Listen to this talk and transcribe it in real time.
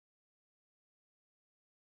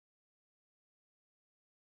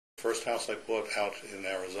First house I bought out in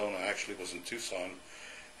Arizona actually was in Tucson,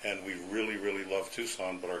 and we really, really love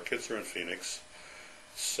Tucson, but our kids are in Phoenix.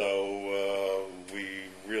 So we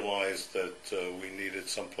realized that we needed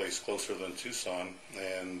someplace closer than Tucson,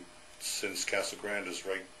 and since Casa Grande is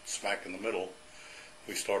right smack in the middle,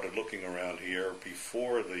 we started looking around here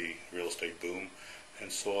before the real estate boom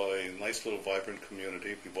and saw a nice little vibrant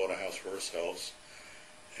community. We bought a house for ourselves,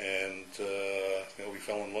 and we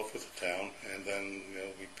fell in love with the town, and then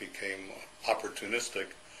we became opportunistic.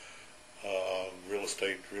 Real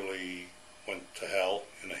estate really went to hell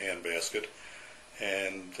in a handbasket,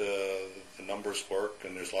 and the numbers work,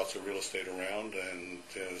 and there's lots of real estate around, and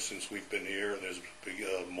since we've been here, there's a big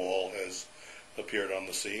mall has appeared on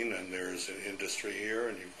the scene, and there's an industry here,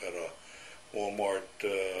 and you've got a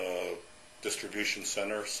Walmart distribution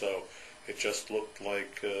center, so it just looked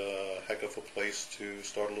like a heck of a place to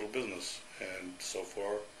start a little business, and so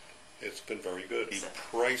far it's been very good. The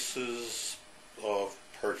prices of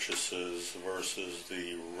purchases versus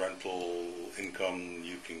the rental income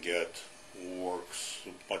you can get works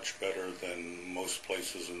much better than most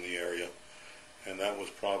places in the area, and that was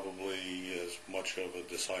probably as much of a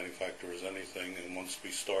deciding factor as anything. And once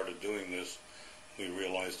we started doing this, we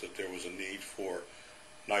realized that there was a need for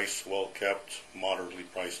nice, well-kept, moderately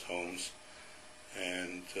priced homes,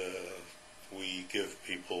 and we give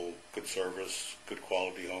people good service, good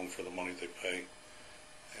quality home for the money they pay.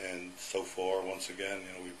 And so far, once again,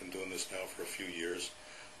 we've been doing this now for a few years.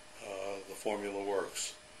 The formula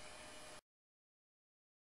works.